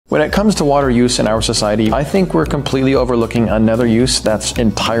When it comes to water use in our society, I think we're completely overlooking another use that's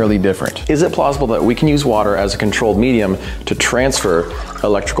entirely different. Is it plausible that we can use water as a controlled medium to transfer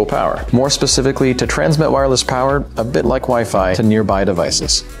electrical power? More specifically, to transmit wireless power, a bit like Wi-Fi, to nearby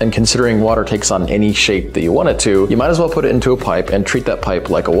devices. And considering water takes on any shape that you want it to, you might as well put it into a pipe and treat that pipe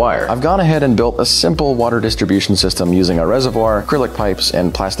like a wire. I've gone ahead and built a simple water distribution system using a reservoir, acrylic pipes,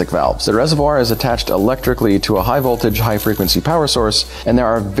 and plastic valves. The reservoir is attached electrically to a high voltage, high frequency power source, and there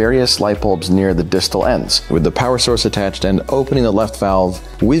are various light bulbs near the distal ends. With the power source attached and opening the left valve,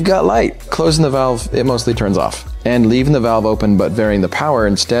 we've got light. Closing the valve, it mostly turns off. And leaving the valve open but varying the power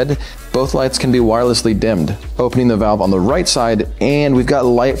instead, both lights can be wirelessly dimmed. Opening the valve on the right side, and we've got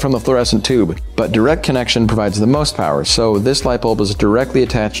light from the fluorescent tube. But direct connection provides the most power, so this light bulb is directly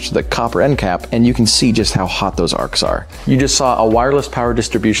attached to the copper end cap, and you can see just how hot those arcs are. You just saw a wireless power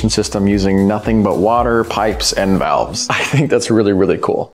distribution system using nothing but water, pipes, and valves. I think that's really, really cool.